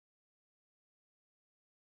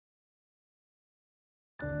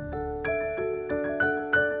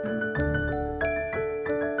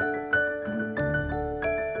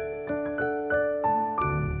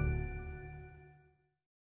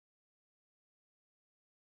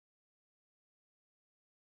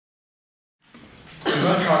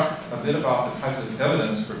a bit about the types of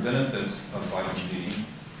evidence for benefits of vitamin D,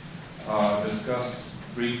 discuss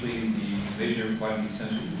briefly the major vitamin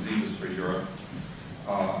D-centric diseases for Europe,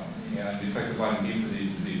 and the effect of vitamin D for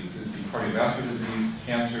these diseases. This would be cardiovascular disease,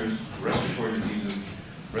 cancers, respiratory diseases,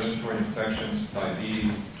 respiratory infections,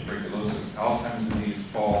 diabetes, tuberculosis, Alzheimer's disease,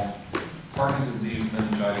 falls, Parkinson's disease,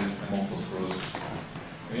 meningitis, and multiple sclerosis.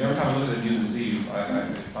 I mean, every time I look at a new disease,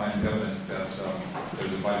 I find evidence that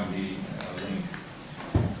there's a vitamin D link.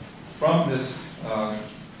 From this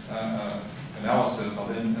analysis, I'll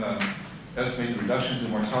then estimate the reductions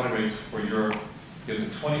in mortality rates for Europe if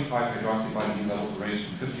the 25-hydroxyvitamin D levels are raised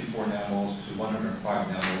from 54 nanomoles to 105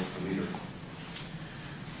 nanomoles per liter.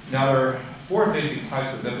 Now, there are 4 basic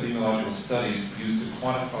types of epidemiological studies used to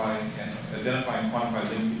quantify and identify and quantify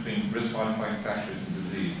links between risk-modifying factors and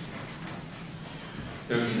disease.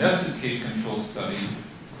 There's a nested case control study.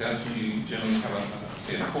 That's when you generally have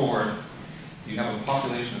say a cohort. You have a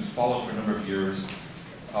population that's followed for a number of years.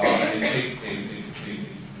 They take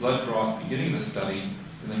a blood draw at the beginning of the study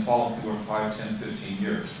and then follow people for 5, 10, 15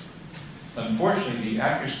 years. Unfortunately, the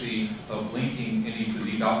accuracy of linking any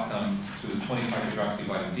disease outcome to the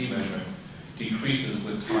 25-hydroxyvitamin D measurement decreases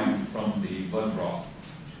with time from the blood draw.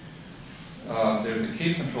 There's a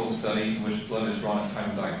case control study in which blood is drawn at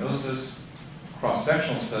time of diagnosis,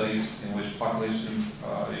 cross-sectional studies in which populations,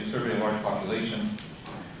 you survey a large population,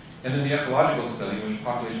 and then the ecological study in which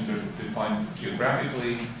populations are defined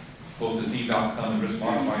geographically, both disease outcome and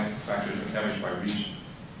risk-modifying factors are averaged by region.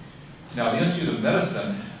 Now, the Institute of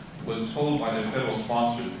Medicine was told by their federal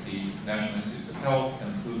sponsors, the National Institutes of Health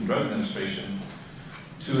and the Food and Drug Administration,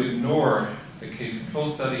 to ignore the case control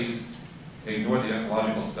studies, ignore the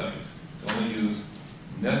ecological studies, to only use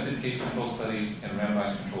nested case control studies and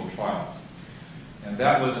randomized controlled trials. And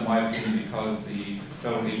that was, in my opinion, because the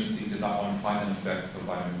federal agencies did not want to find an effect of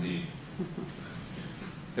vitamin D.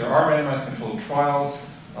 There are randomized controlled trials.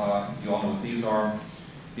 You all know what these are.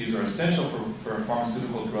 These are essential for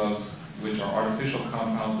pharmaceutical drugs, which are artificial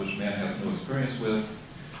compounds which man has no experience with.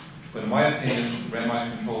 But in my opinion,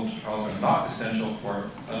 randomized controlled trials are not essential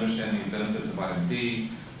for understanding the benefits of vitamin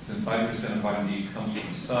D, since 90% of vitamin D comes from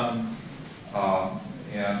the sun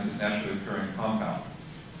and is naturally occurring compound.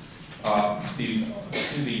 These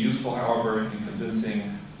seem to be useful, however, in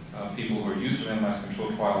convincing people who are used to randomized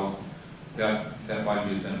controlled trials that vitamin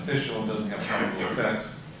D is beneficial and doesn't have harmful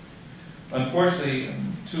effects. Unfortunately,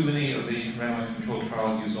 too many of the randomized controlled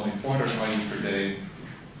trials use only 400 IU per day,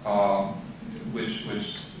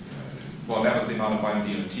 well, that was the amount of vitamin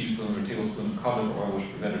D in a teaspoon or tablespoon of cod liver oil, which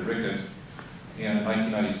prevented rickets. And in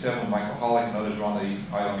 1997, Michael Hollick and others were on the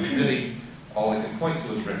IO committee. All they could point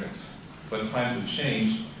to is rickets. But times have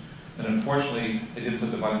changed, and unfortunately, they didn't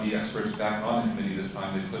put the vitamin D experts back on the committee this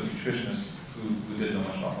time. They put nutritionists who didn't know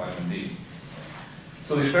much about vitamin D.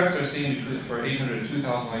 So the effects are seen for 800 to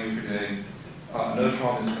 2,000 IU per day. Another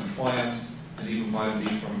problem is compliance, and even vitamin D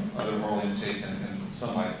from other oral intake and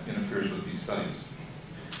sunlight interferes with these studies.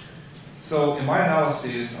 So in my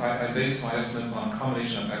analyses, I base my estimates on a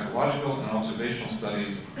combination of ecological and observational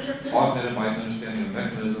studies, augmented by understanding of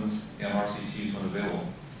mechanisms and RCTs when available.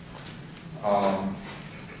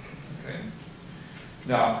 Okay.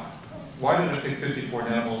 Now, why did I pick 54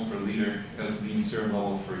 nanomoles per liter as the mean serum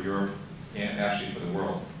level for Europe and actually for the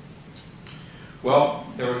world? Well,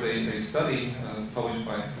 there was a study published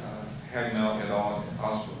by Hagmel et al.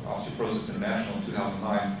 Osteoporosis International in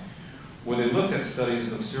 2009, where they looked at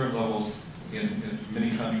studies of serum levels in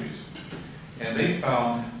many countries. And they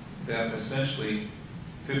found that essentially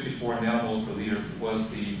 54 nanomoles per liter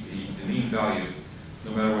was the mean value,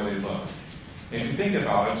 no matter where they looked. And if you think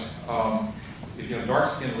about it, if you have dark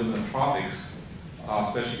skin and live in the tropics,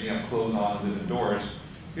 especially if you have clothes on and live indoors,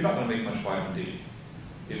 you're not going to make much vitamin D.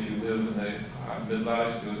 If you live in the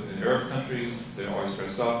mid-latitude, in Arab countries, they always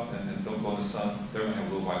dress up and don't go in the sun, they're going to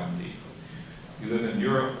have low vitamin D. You live in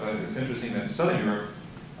Europe, it's interesting that in Southern Europe,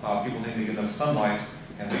 people think they get enough sunlight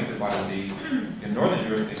and make their vitamin D. In Northern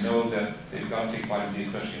Europe, they know that they've got to take vitamin D,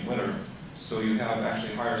 especially in winter. So you have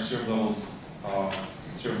actually higher serum levels,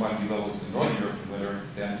 serum vitamin D levels in Northern Europe in winter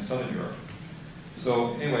than in Southern Europe.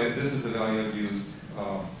 So anyway, this is the value I've used.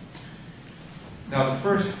 Now the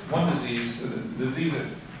first disease, the disease that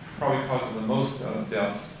probably causes the most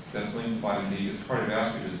deaths that's linked to vitamin D is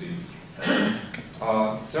cardiovascular disease.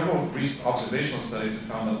 Several recent observational studies have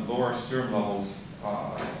found that lower serum levels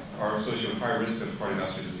are associated with higher risk of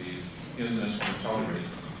cardiovascular disease, incidence and mortality rate.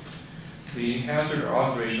 The hazard or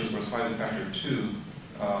odds ratios were as high as a factor of 2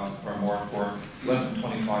 or more for less than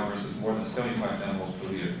 25 versus more than 75 nanomoles per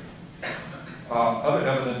liter. Other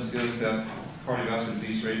evidence is that cardiovascular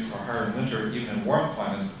disease rates are higher in winter, even in warm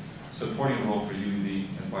climates, supporting role for UVB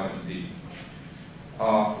and vitamin D.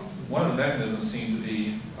 One of the mechanisms seems to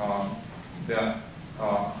be that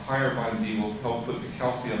higher vitamin D will help put the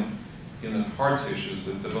calcium in the hard tissues,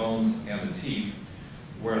 the bones and the teeth,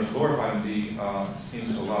 whereas lower vitamin D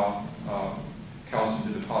seems to allow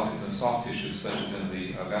calcium to deposit in the soft tissues, such as in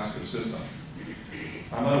the vascular system.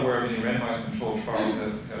 I'm unaware of any randomized controlled trials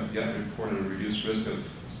that have yet reported a reduced risk of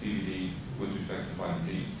CVD with respect to vitamin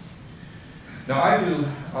D. Now, I do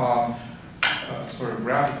sort of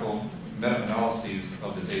graphical meta-analyses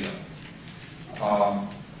of the data.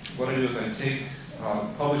 What I do is I take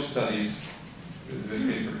published studies, in this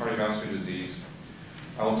case for cardiovascular disease.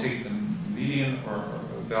 I will take the median or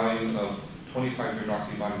value of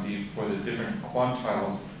 25-hydroxyvitamin D for the different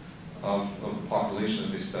quantiles of the population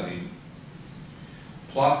that they studied,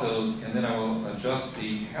 plot those, and then I will adjust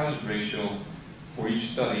the hazard ratio for each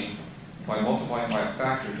study by multiplying by a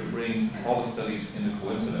factor to bring all the studies into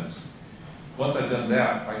coincidence. Once I've done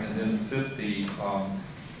that, I can then fit the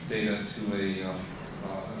data to a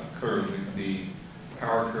curve. It can be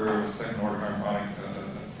power curve, a second-order harmonic,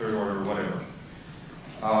 third order, whatever.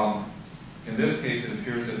 In this case, it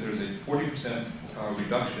appears that there's a 40%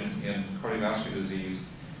 reduction in cardiovascular disease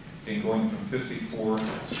in going from 54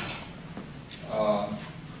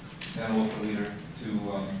 nanomoles per liter to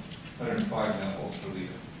 105 nanomoles per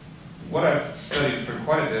liter. What I've studied for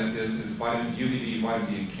quite a bit is UVB,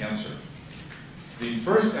 vitamin D, and cancer. The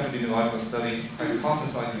first epidemiological study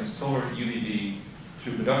hypothesizing that solar UVB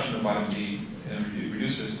through production of vitamin D and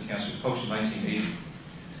reduced risk of cancer was published in 1980.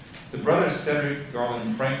 The brothers Cedric Garland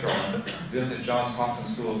and Frank Garland, then at Johns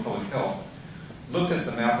Hopkins School of Public Health, looked at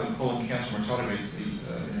the map of colon cancer mortality rates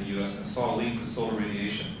in the U.S. and saw a link to solar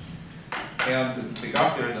radiation. And they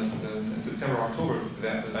got there in September, October of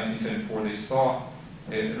 1974. They saw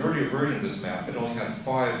an earlier version of this map. It only had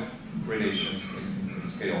 5 gradations in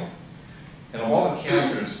scale. And of all the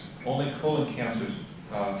cancers, only colon cancers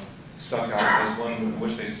stuck out as one in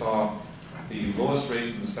which they saw the lowest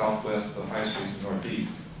rates in the southwest, the highest rates in the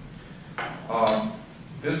northeast.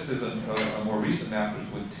 This is a more recent map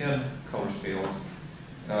with 10 color scales.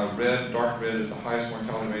 Red, dark red is the highest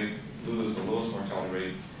mortality rate, blue is the lowest mortality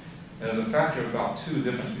rate. And there's a factor of about 2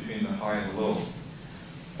 difference between the high and the low.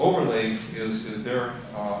 Overlay is their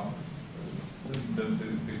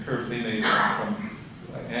the curves they made from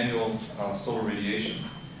annual solar radiation.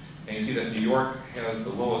 And you see that New York has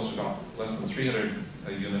the lowest, about less than 300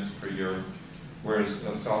 units per year, whereas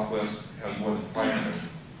Southwest has more than 500.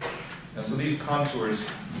 And so these contours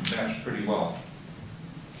match pretty well.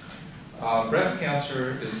 Breast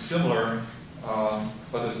cancer is similar,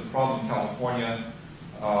 but there's a problem in California,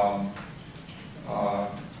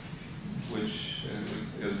 which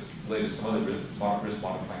is related to some other risk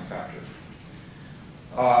modifying factor.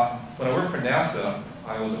 When I worked for NASA,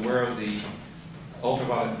 I was aware of the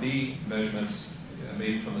ultraviolet B measurements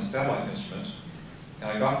made from the satellite instrument,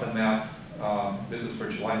 and I got the map. This is for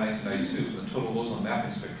July 1992 for the total ozone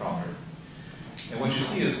mapping spectrometer. And what you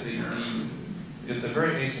see is it's a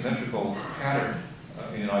very asymmetrical pattern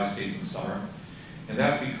in the United States in summer, and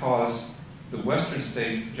that's because the western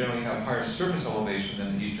states generally have higher surface elevation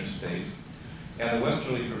than the eastern states, and the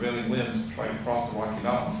westerly prevailing winds try to cross the Rocky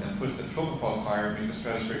Mountains and push the tropopause higher, make the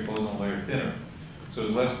stratospheric ozone layer thinner. So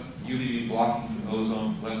there's less UVB blocking from the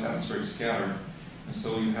ozone, less atmospheric scatter, and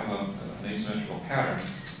so you have an asymmetrical pattern.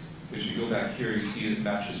 If you go back here, you see it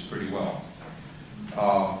matches pretty well.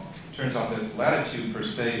 Turns out that latitude per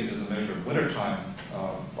se is a measure of wintertime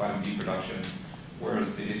vitamin D production,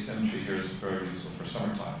 whereas the asymmetry here is very useful for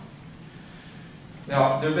summertime.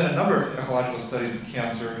 Now, there have been a number of ecological studies of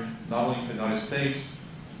cancer, not only for the United States,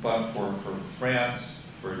 but for France,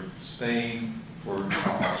 for Spain, for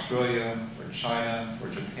Australia, for China, for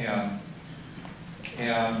Japan.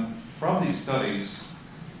 And from these studies,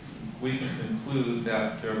 we can conclude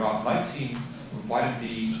that there are about 19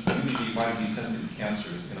 UVB vitamin D sensitive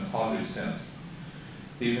cancers in a positive sense.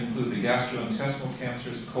 These include the gastrointestinal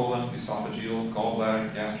cancers, colon, esophageal,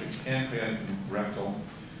 gallbladder, gastric, pancreatic, and rectal,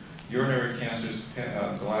 urinary cancers,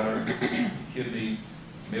 bladder, kidney,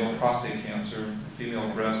 male prostate cancer, female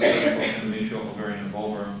breast, cervical, endometrial, ovarian, and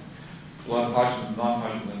vulvar, blood, Hodgkin's,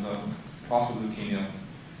 non-Hodgkin lymphoma, phospholeukemia,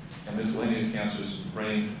 and miscellaneous cancers,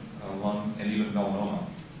 brain, lung, and even melanoma.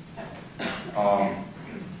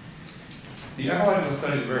 The ecological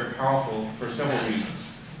studies are very powerful for several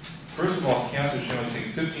reasons. First of all, cancers generally take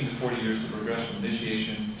 15 to 40 years to progress from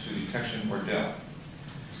initiation to detection or death.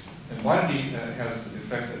 And vitamin D has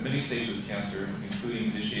effects at many stages of cancer,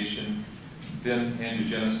 including initiation, then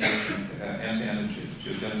angiogenesis,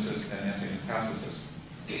 anti-angiogenesis, and anti-metastasis.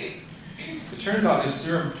 The turns out if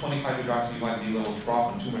serum 25-hydroxy vitamin D levels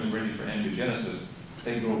drop and tumors are ready for angiogenesis,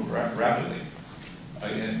 they grow rapidly.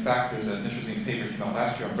 In fact, there's an interesting paper that came out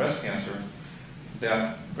last year on breast cancer,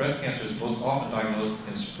 that breast cancer is most often diagnosed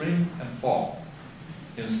in spring and fall.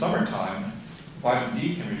 In summertime, vitamin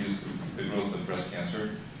D can reduce the growth of breast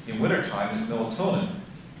cancer. In wintertime, it's melatonin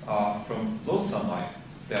from low sunlight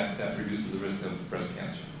that reduces the risk of breast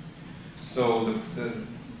cancer. So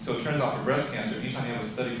so it turns out for breast cancer, anytime you have a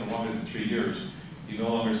study for longer than 3 years, you no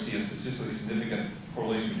longer see a statistically significant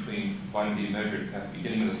correlation between vitamin D measured at the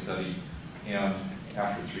beginning of the study and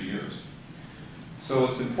after 3 years. So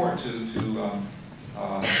it's important to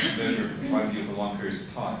measure vitamin D over long periods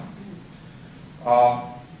of time.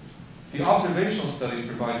 The observational studies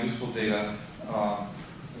provide useful data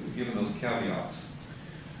given those caveats.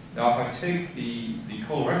 Now, if I take the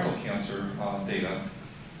colorectal cancer data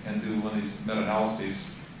and do one of these meta-analyses,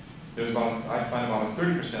 I find about a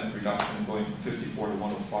 30% reduction going from 54 to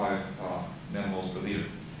 105 nanomoles per liter.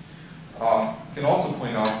 I can also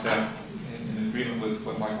point out that, in agreement with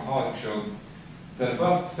what Michael Hollick showed, that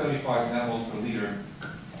above 75 nanomoles per liter,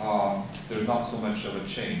 there's not so much of a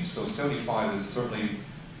change. So 75 is certainly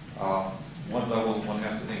one level one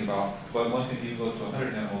has to think about, but one can even go to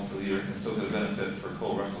 100 nanomoles per liter and still get a benefit for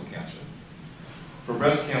colorectal cancer. For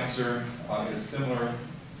breast cancer, it's similar.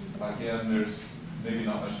 Again, there's maybe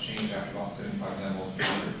not much change after about 75 nanomoles per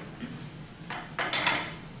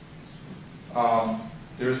liter.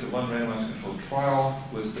 There is one randomized controlled trial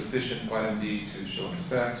with sufficient vitamin D to show an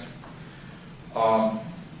effect.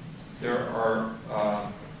 There are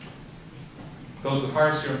those with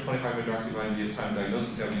higher serum 25-hydroxy vitamin D at time of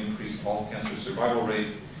diagnosis have an increased all-cancer survival rate.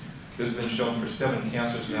 This has been shown for 7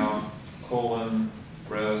 cancers now: colon,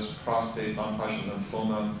 breast, prostate, non-Hodgkin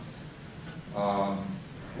lymphoma,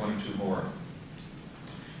 1 or 2 more.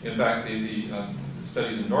 In fact, the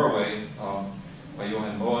studies in Norway by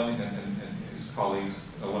Johan Moen and his colleagues,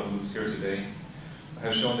 one of whom's here today,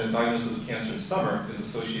 have shown that diagnosis of cancer in summer is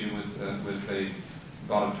associated with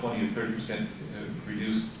about a 20 to 30%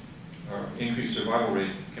 reduced or increased survival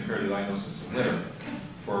rate compared to diagnosis in winter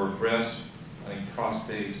for breast, I think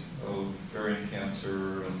prostate, ovarian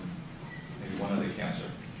cancer, and maybe one other cancer.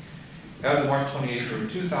 As of March 28, there were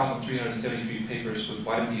 2,373 papers with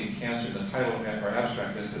vitamin D in cancer, and the title of our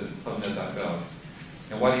abstract listed at PubMed.gov.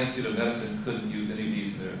 And why the Institute of Medicine couldn't use any of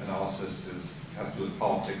these in their analysis has to do with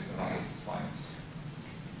politics and not with science.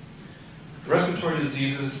 Respiratory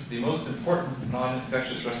diseases, the most important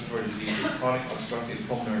non-infectious respiratory disease is chronic obstructive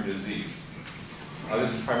pulmonary disease.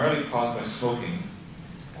 This is primarily caused by smoking.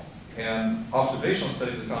 And observational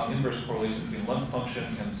studies have found inverse correlation between lung function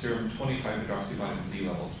and serum 25-hydroxy vitamin D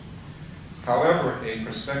levels. However, a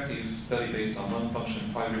prospective study based on lung function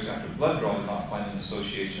 5 years after blood draw did not find an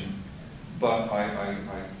association, but I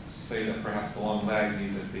say that perhaps the long lag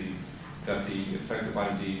means that the effect of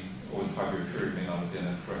vitamin D over the 5-year period may not have been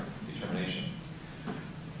a correct determination.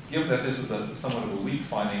 Given that this is somewhat of a weak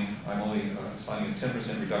finding, I'm only assigning a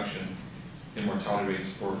 10% reduction in mortality rates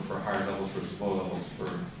for higher levels versus low levels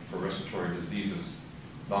for respiratory diseases,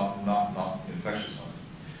 not infectious ones.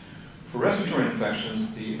 For respiratory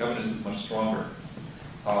infections, the evidence is much stronger.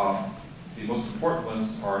 The most important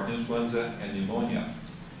ones are influenza and pneumonia.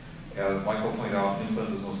 As Michael pointed out,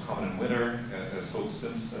 influenza is most common in winter, as Dr. Hope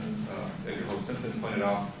Simpson pointed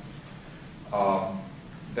out.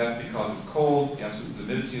 That's because it's cold, the absolute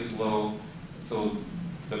humidity is low, so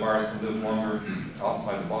the virus can live longer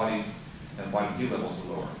outside the body, and vitamin D levels are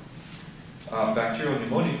lower. Bacterial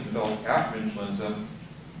pneumonia can develop after influenza.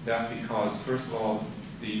 That's because, first of all,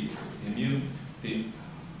 the innate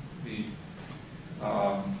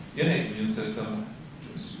immune system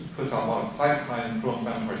puts out a lot of cytokine,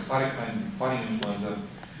 pro-inflammatory cytokines in fighting influenza,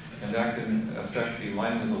 and that can affect the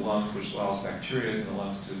lining of the lungs, which allows bacteria in the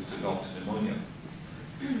lungs to develop pneumonia.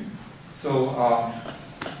 So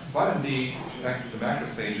vitamin D, active to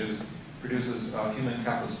macrophages, produces human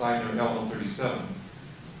cathelicidin, or LL37.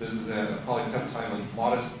 This is a polypeptide with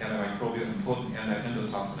modest antimicrobial and potent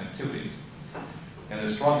anti-endotoxin activities. And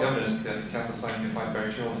there's strong evidence that cathelicidin can fight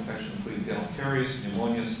bacterial infection, including dental caries,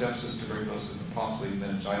 pneumonia, sepsis, tuberculosis, and possibly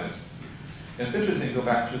meningitis. And it's interesting to go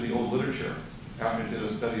back through the old literature. After I did a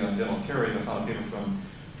study on dental caries, I found a paper from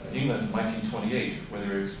England from 1928 where they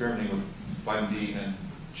were experimenting with vitamin D in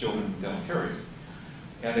children with dental caries.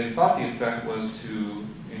 And they thought the effect was to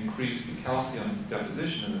increase the calcium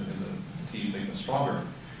deposition in the teeth, make them stronger.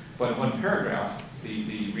 But in one paragraph,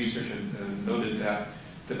 the researcher noted that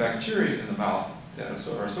the bacteria in the mouth that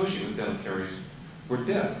are associated with dental caries were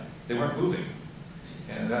dead. They weren't moving.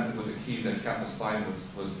 And that was a key that cathelicidin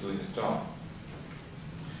was doing its job.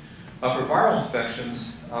 For viral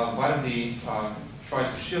infections, vitamin D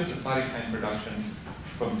tries to shift the cytokine production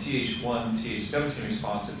from Th1, Th17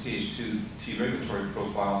 response to Th2 T regulatory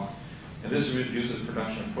profile, and this reduces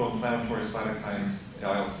production of pro-inflammatory cytokines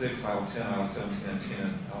IL-6, IL-10, IL-17, and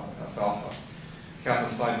TNF alpha.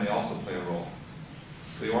 Cathepsin may also play a role.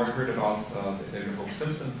 So you already heard about the Edgar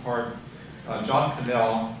Hope-Simpson part. John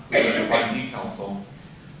Cannell, who was the Vitamin D Council,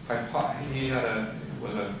 he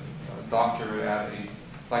was a doctor at a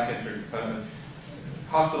psychiatric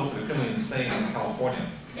hospital for the criminally insane in California.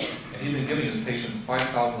 And he'd been giving his patients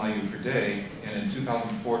 5,000 IU per day, and in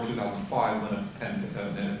 2004, 2005, when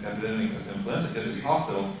an epidemic of influenza hit his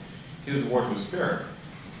hospital, his ward was spared.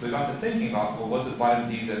 So he got to thinking about, well, was it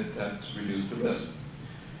vitamin D that reduced the risk?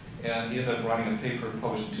 And he ended up writing a paper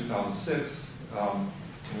published in 2006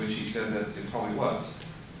 in which he said that it probably was.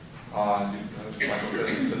 As Michael said,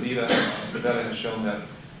 Savetta has shown that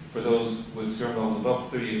for those with serum levels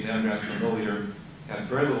above 38 nanograms per milliliter had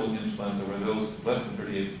very little influenza, where those less than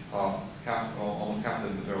 38, almost half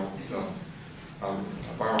of the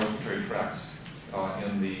viral respiratory tracts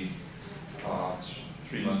in the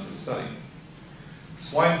 3 months of the study.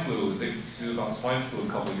 Swine flu, they did about swine flu a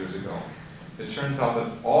couple of years ago. It turns out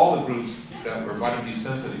that all the groups that were vitamin D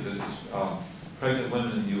sensitive, this is pregnant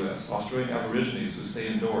women in the U.S., Australian Aborigines who stay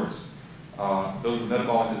indoors, those with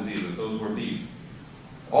metabolic diseases, those who are obese,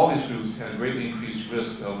 all these groups had a greatly increased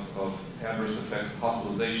risk of adverse effects and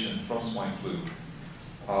hospitalization from swine flu.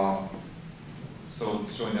 So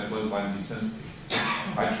showing that it was vitamin D sensitive.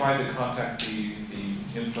 I tried to contact the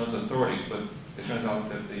influenza authorities, but it turns out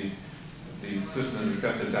that the system has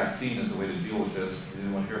accepted vaccine as a way to deal with this. They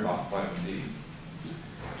didn't want to hear about vitamin D.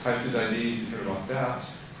 Type 2 diabetes, you heard about that.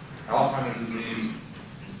 Alzheimer's disease.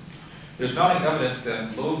 There's mounting evidence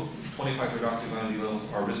that low 25-hydroxyvitamin D levels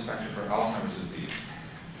are a risk factor for Alzheimer's disease.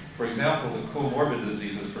 For example, the comorbid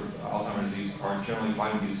diseases for Alzheimer's disease are generally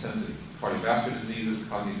vitamin D sensitive. Cardiovascular diseases,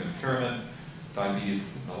 cognitive impairment, diabetes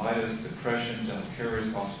mellitus, depression, dental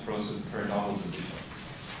caries, osteoporosis, and periodontal disease.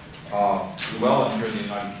 Llewellyn here in the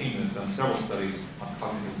United Kingdom has done several studies on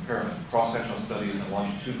cognitive impairment, cross-sectional studies and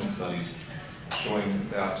longitudinal studies showing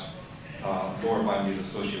that lower vitamin D is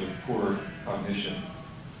associated with poor cognition,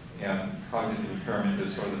 and cognitive impairment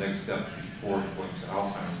is sort of the next step before going to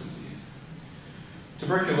Alzheimer's disease.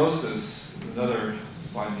 Tuberculosis is another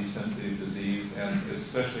vitamin D sensitive disease, and is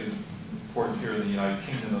especially important here in the United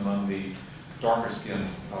Kingdom among the darker skinned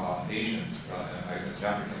Asians, and I guess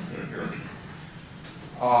Africans that are here.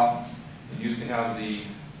 You used to have the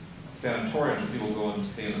sanatorium where people go and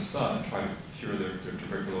stay in the sun and try to cure their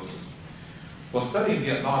tuberculosis. Well, a study in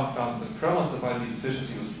Vietnam found that the prevalence of vitamin D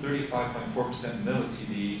deficiency was 35.4% in men with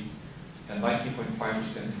TB and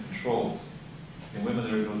 19.5% in controls. In women,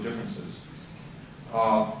 there are no differences.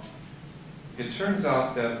 It turns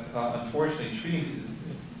out that, unfortunately, treating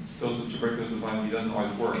those with tuberculosis with vitamin D doesn't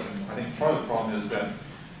always work. And I think part of the problem is that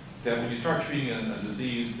when you start treating a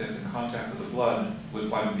disease that's in contact with the blood with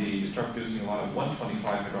vitamin D, you start producing a lot of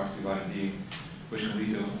 125-hydroxyvitamin D, which can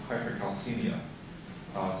lead to hypercalcemia.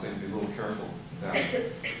 So you have to be a little careful with that.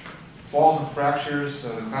 Falls and fractures,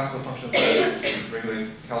 the classical function of the to regulate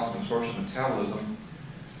calcium absorption and metabolism.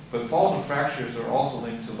 But falls and fractures are also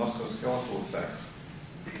linked to musculoskeletal effects.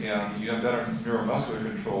 And you have better neuromuscular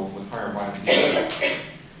control with higher vitamin D levels.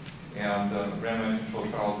 And randomized controlled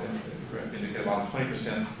trials indicate about a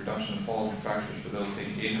 20% reduction in falls and fractures for those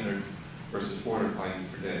taking 800 versus 400 IU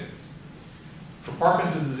per day. For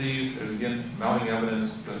Parkinson's disease, there's again mounting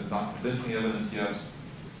evidence, but not convincing evidence yet.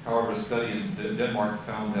 However, a study in Denmark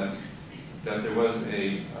found that there was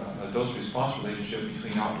a dose-response relationship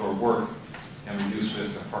between outdoor work and reduced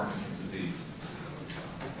risk of Parkinson's disease.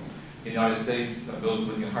 In the United States, those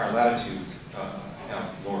living in higher latitudes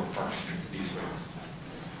have lower Parkinson's disease rates.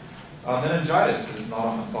 Meningitis is not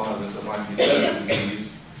often thought of as a vitamin D sensitive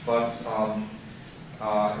disease, but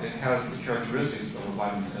it has the characteristics of a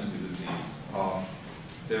vitamin D sensitive disease.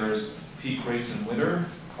 There's peak rates in winter,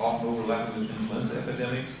 often overlapping with influenza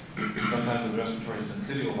epidemics, sometimes with respiratory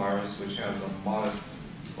syncytial virus, which has a modest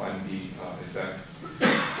vitamin D effect.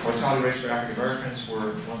 Mortality rates for African Americans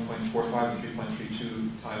were 1.45 and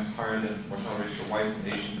 3.32 times higher than mortality rates for whites and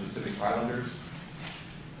Asian Pacific Islanders.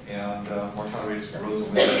 And mortality rates for Rosa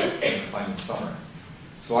winter and decline in summer.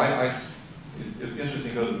 So it's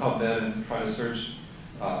interesting to go to PubMed and try to search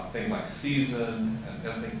things like season and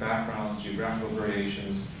ethnic backgrounds, geographical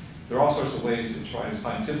variations. There are all sorts of ways to try to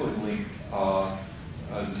scientifically link a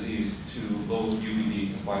disease to low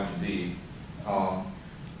UVD and vitamin D.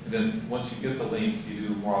 And then once you get the link, you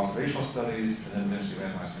do more observational studies and then eventually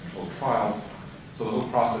randomized controlled trials. So the whole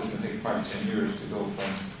process can take 5 to 10 years to go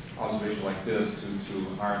from observation like this to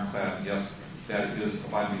ironclad, yes, that is a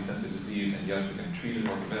vitamin D sensitive disease, and yes, we can treat it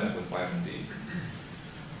or prevent it with vitamin D.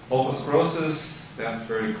 Multiple sclerosis, that's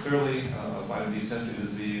very clearly a vitamin D sensitive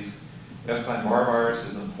disease. Epstein-Barr virus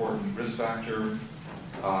is an important risk factor.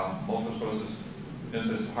 Multiple sclerosis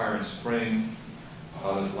incidence is higher in spring.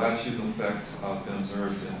 There's a latitudinal effect been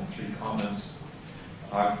observed in 3 continents.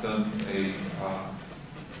 I've done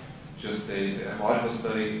just a ecological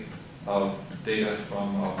study of data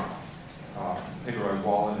from Hagar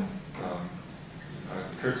Wall and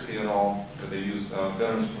Kurtzky et al. They used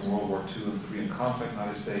veterans from World War II and the Korean conflict in the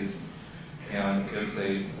United States, and it's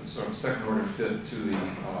a sort of second-order fit to the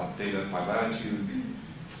data by latitude.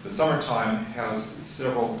 The summertime has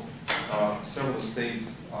several of the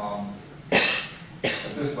states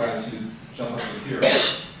at this latitude jump over here,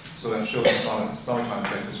 so that shows it's not a summertime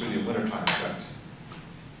effect; it's really a wintertime effect.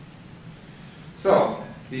 So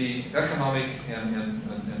the economic and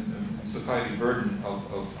society burden of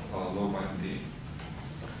low vitamin D.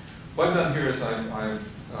 What I've done here is I've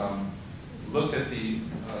looked at the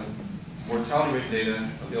mortality rate data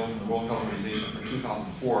available from the World Health Organization for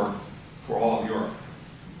 2004 for all of Europe.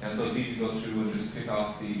 And so it's easy to go through and just pick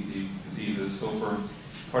out the diseases. So for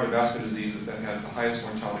cardiovascular diseases, that has the highest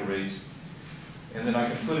mortality rate. And then I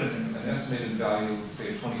can put in an estimated value,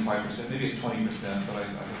 say 25%, maybe it's 20%, but I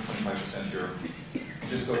think 25% here. And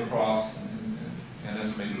just go across and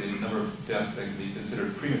estimate the number of deaths that can be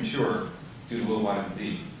considered premature due to low vitamin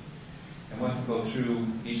D. And one can go through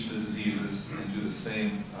each of the diseases and do the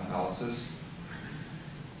same analysis.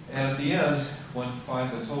 And at the end, one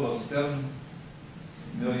finds a total of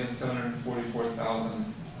 7,744,000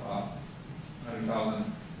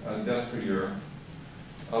 deaths per year,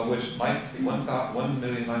 of which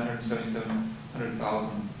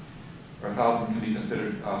 1,977,000 can be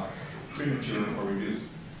considered premature or reduced.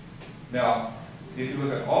 Now, if you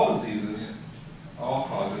look at all diseases, all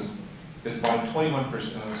causes, it's about a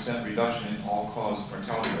 21% reduction in all-cause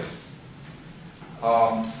mortality rate.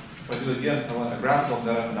 If I do it again, I want a graphical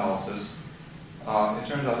meta-analysis. It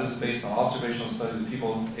turns out this is based on observational studies of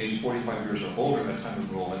people aged 45 years or older at the time of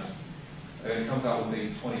enrollment. It comes out with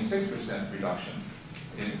a 26% reduction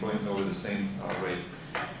in going over the same rate.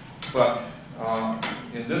 But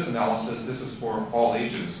in this analysis, this is for all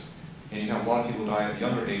ages. And you have a lot of people die at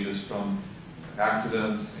younger ages from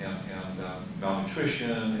accidents and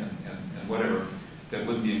malnutrition and whatever that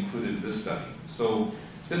wouldn't be included in this study. So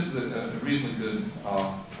this is a reasonably good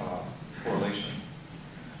correlation.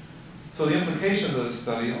 So the implications of this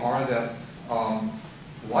study are that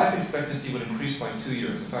life expectancy would increase by 2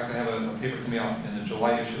 years. In fact, I have a paper coming out in the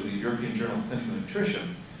July issue of the European Journal of Clinical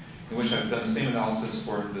Nutrition, in which I've done the same analysis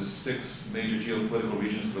for the 6 major geopolitical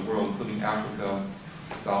regions of the world, including Africa,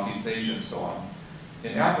 Southeast Asia, and so on.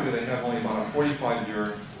 In Africa, they have only about a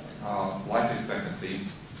 45-year life expectancy,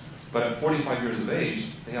 but at 45 years of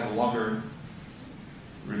age, they have a longer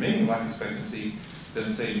remaining life expectancy than,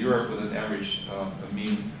 say, Europe, with an average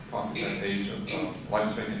mean age of life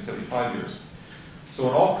expectancy of 75 years. So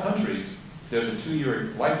in all countries, there's a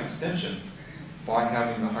 2-year life extension by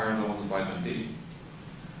having the higher levels of vitamin D.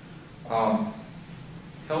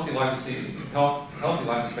 Healthy life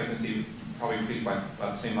expectancy probably increased by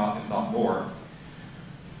about the same amount, if not more.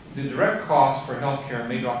 The direct cost for healthcare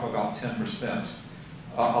may drop about 10%.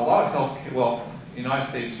 A lot of healthcare, well, in the United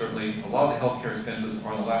States certainly, a lot of the healthcare expenses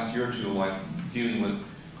are in the last year or two of life, dealing with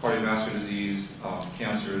cardiovascular disease,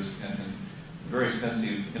 cancers, and very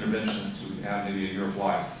expensive interventions to add maybe a year of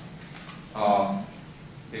life.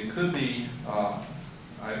 It could be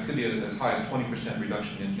as high as 20%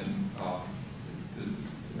 reduction in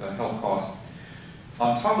health costs.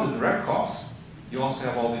 On top of the direct costs, you also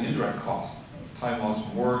have all the indirect costs: time lost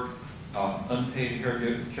from work, unpaid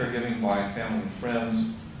caregiving by family and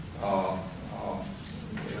friends,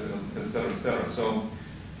 et cetera, et cetera. So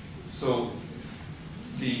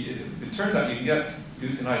it turns out you can get, at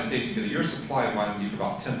least in the United States, you get a year's supply of vitamin D for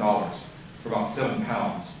about $10, for about 7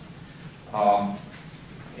 pounds.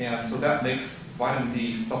 And so that makes vitamin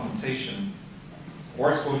D supplementation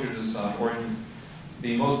or exposure to the sun or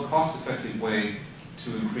the most cost-effective way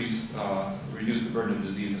to reduce the burden of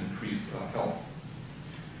disease and increase health.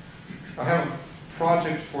 I have a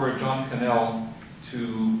project for John Cannell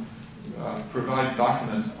to provide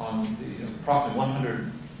documents on approximately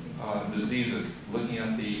 100 diseases, looking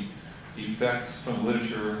at the effects from the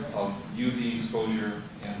literature of UV exposure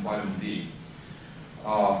and vitamin D.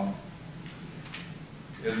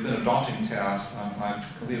 It's been a daunting task. I've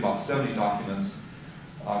completed about 70 documents.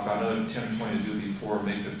 I've got another 10 or 20 to do before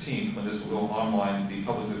May 15th, when this will go online and be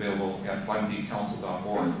publicly available at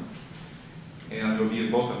vitamindcouncil.org. And there will be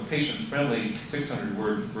both a patient-friendly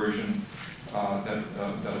 600-word version that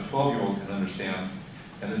a 12-year-old can understand,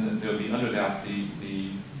 and then there will be under that the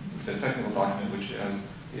technical document, which has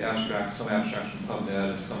the abstract, some abstracts from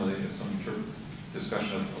PubMed, and some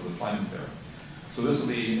discussion of the findings there. So this will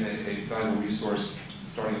be a valuable resource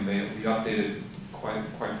starting in May. It will be updated quite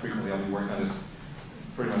frequently. I'll be working on this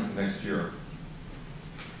pretty much the next year.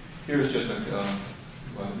 Here is just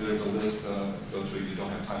there's a list. Those of you who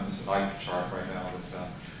don't have time, this is an eye chart right now, but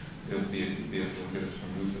it'll get us from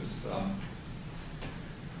Rufus.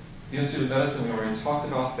 The Institute of Medicine, we already talked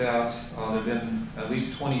about that. There have been at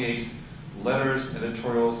least 28 letters,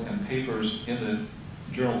 editorials, and papers in the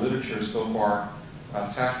journal literature so far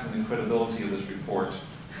attacking the credibility of this report.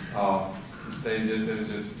 It's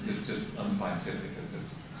just unscientific. It's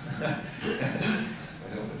just I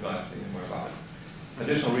don't have to say any more about it.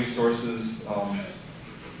 Additional resources,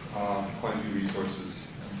 quite a few resources,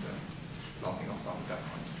 and nothing else on at that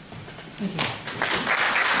point. Thank you.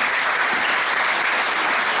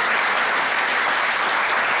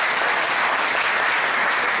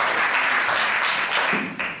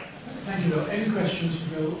 Thank you, Bill. Any questions for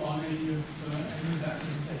Bill on any of that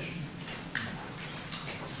presentation?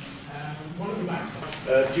 One at the back.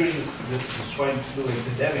 During the swine flu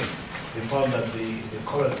epidemic, they found that the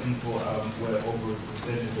colored people were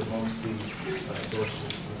overrepresented amongst those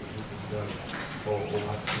who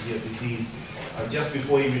had severe disease. Just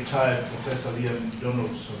before he retired, Professor Liam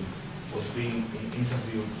Donaldson was being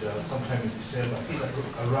interviewed sometime in December. I think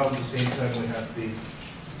around the same time we had the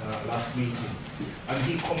last meeting. And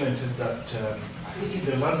he commented that, I think in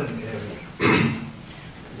the London area,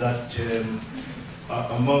 that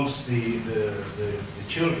amongst the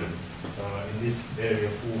children in this area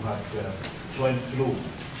who had swine flu,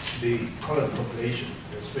 the colored population,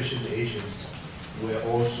 especially the Asians, were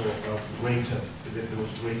also greater, there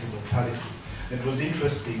was greater mortality. It was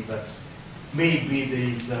interesting that maybe there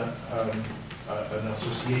is an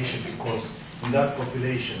association, because in that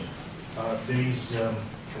population there is a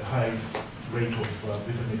high rate of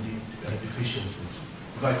vitamin D deficiency.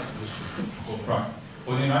 Right.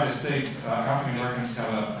 Well, in the United States, African Americans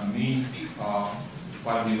have a mean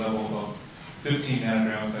vitamin D level of 15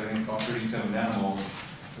 nanograms, I think about 37 nanomoles.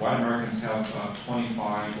 White Americans have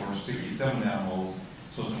 25 or 67 nanomoles.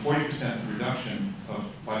 So it's a 40% reduction of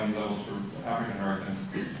vitamin D levels for African Americans.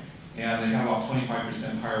 And they have about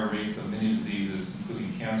 25% higher rates of many diseases,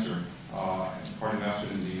 including cancer,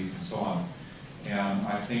 cardiovascular disease, and so on. And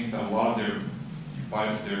I think that a lot of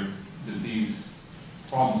their disease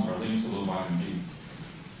problems are linked to low vitamin D.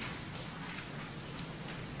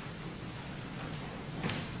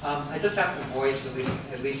 I just have to voice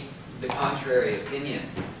at least the contrary opinion,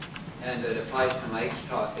 and it applies to Mike's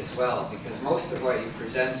talk as well, because most of what you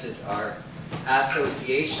presented are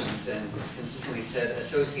associations, and it's consistently said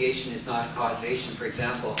association is not causation. For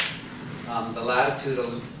example, the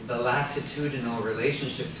latitudinal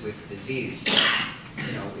relationships with disease,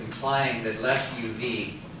 implying that less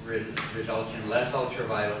UV results in less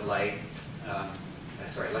ultraviolet light,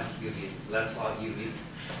 less UV,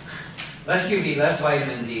 less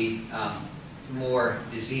vitamin D, more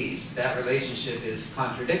disease. That relationship is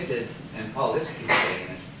contradicted, and Paul Lipsky is saying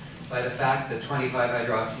this, by the fact that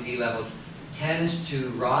 25-hydroxy-D levels tend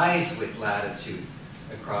to rise with latitude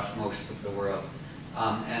across most of the world.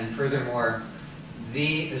 And furthermore,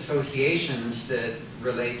 the associations that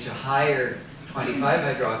relate to higher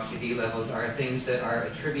 25-hydroxy-D levels are things that are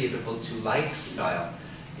attributable to lifestyle.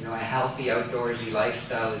 A healthy outdoorsy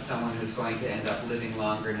lifestyle is someone who's going to end up living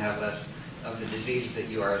longer and have less of the disease that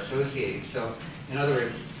you are associating. So, in other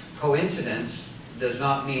words, coincidence does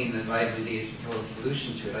not mean that vitamin D is the total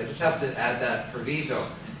solution to it. I just have to add that proviso.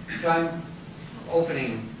 So I'm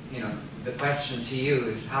opening, the question to you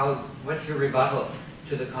is what's your rebuttal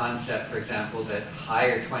to the concept, for example, that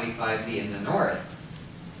higher 25D in the north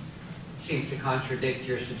seems to contradict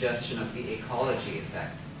your suggestion of the ecology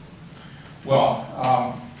effect? Well,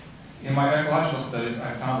 in my ecological studies,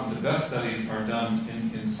 I found that the best studies are done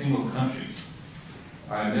in single countries.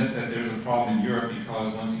 I admit that there's a problem in Europe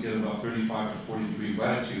because once you get about 35 or 40 degrees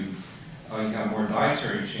latitude, you have more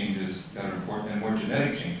dietary changes that are important and more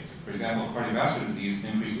genetic changes. For example, cardiovascular disease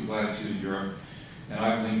increases with latitude in Europe, and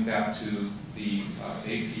I've linked that to the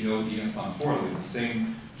APOE4 allele, the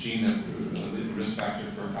same gene as the risk factor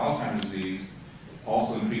for Alzheimer's disease,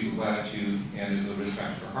 also increases with latitude and is a risk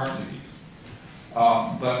factor for heart disease.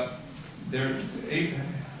 But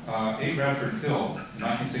A. Bradford Hill, in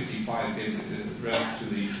 1965, gave the address to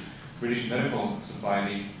the British Medical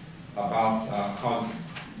Society about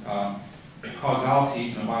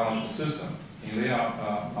causality in a biological system. He laid out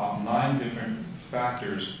about 9 different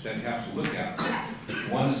factors that you have to look at.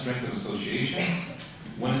 One is strength of association.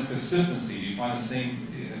 One is consistency. Do you find the same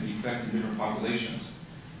effect in different populations?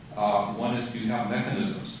 One is, do you have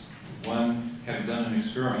mechanisms? One, have you done an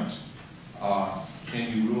experiment?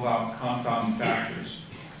 Can you rule out confounding factors?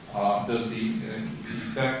 Does the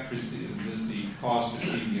effect precede, does the cause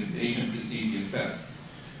precede the agent precede the effect?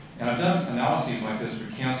 And I've done analyses like this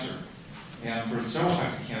for cancer. And for several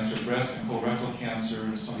types of cancer, breast and colorectal cancer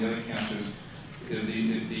and some of the other cancers,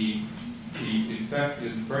 the effect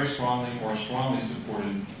is very strongly or strongly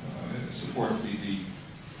supported, supports the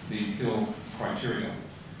pill criteria.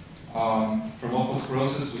 For multiple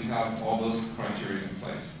sclerosis, we have all those criteria in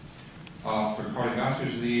place. For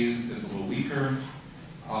cardiovascular disease, it's a little weaker.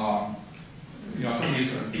 Some of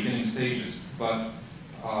these are beginning stages, but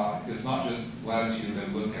it's not just latitude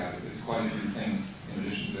that we look at. It's quite a few things in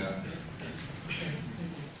addition to